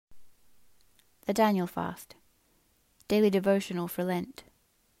The Daniel Fast. Daily Devotional for Lent.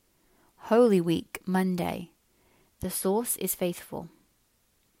 Holy Week, Monday. The source is faithful.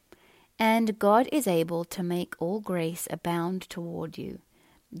 And God is able to make all grace abound toward you,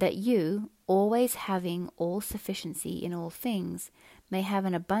 that you, always having all sufficiency in all things, may have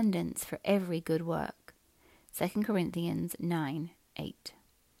an abundance for every good work. 2 Corinthians 9:8.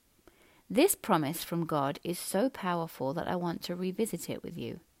 This promise from God is so powerful that I want to revisit it with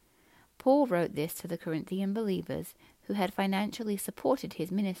you. Paul wrote this to the Corinthian believers who had financially supported his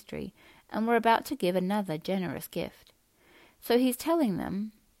ministry and were about to give another generous gift. So he's telling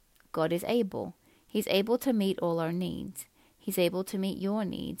them, God is able. He's able to meet all our needs. He's able to meet your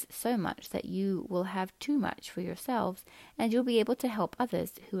needs so much that you will have too much for yourselves and you'll be able to help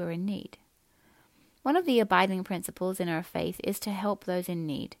others who are in need. One of the abiding principles in our faith is to help those in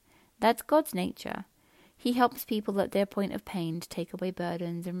need. That's God's nature. He helps people at their point of pain to take away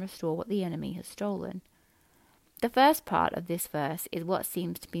burdens and restore what the enemy has stolen. The first part of this verse is what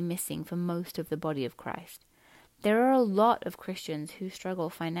seems to be missing for most of the body of Christ. There are a lot of Christians who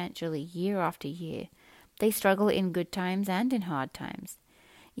struggle financially year after year. They struggle in good times and in hard times.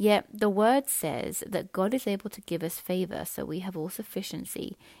 Yet the word says that God is able to give us favor so we have all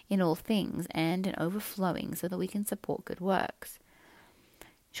sufficiency in all things and an overflowing so that we can support good works.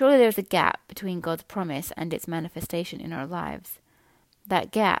 Surely there is a gap between God's promise and its manifestation in our lives.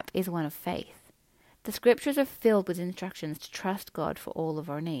 That gap is one of faith. The scriptures are filled with instructions to trust God for all of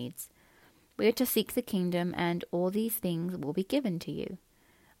our needs. We are to seek the kingdom, and all these things will be given to you.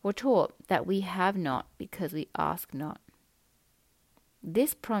 We're taught that we have not because we ask not.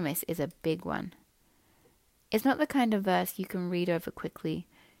 This promise is a big one. It's not the kind of verse you can read over quickly,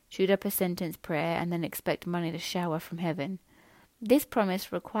 shoot up a sentence prayer, and then expect money to shower from heaven. This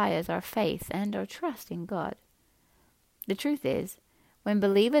promise requires our faith and our trust in God. The truth is, when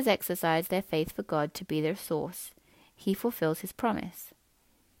believers exercise their faith for God to be their source, He fulfills His promise.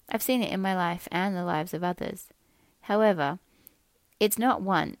 I've seen it in my life and the lives of others. However, it's not a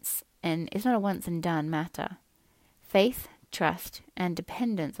once and done matter. Faith, trust, and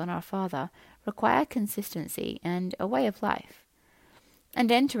dependence on our Father require consistency and a way of life. And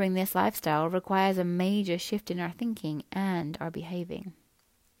entering this lifestyle requires a major shift in our thinking and our behaving.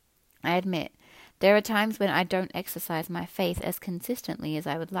 I admit, there are times when I don't exercise my faith as consistently as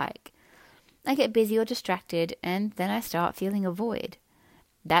I would like. I get busy or distracted, and then I start feeling a void.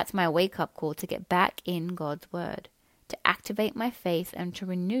 That's my wake-up call to get back in God's Word, to activate my faith and to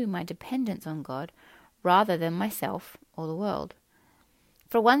renew my dependence on God rather than myself or the world.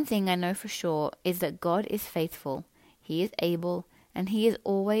 For one thing I know for sure is that God is faithful, He is able, and He is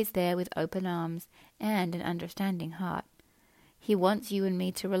always there with open arms and an understanding heart. He wants you and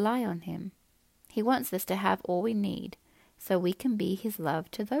me to rely on Him. He wants us to have all we need so we can be His love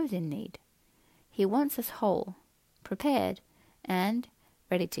to those in need. He wants us whole, prepared, and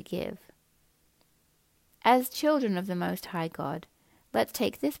ready to give. As children of the Most High God, let's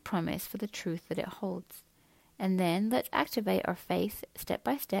take this promise for the truth that it holds. And then let's activate our faith step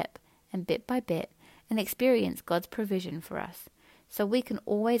by step and bit by bit and experience God's provision for us, so we can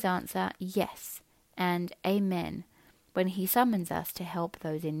always answer yes and amen when He summons us to help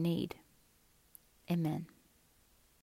those in need. Amen.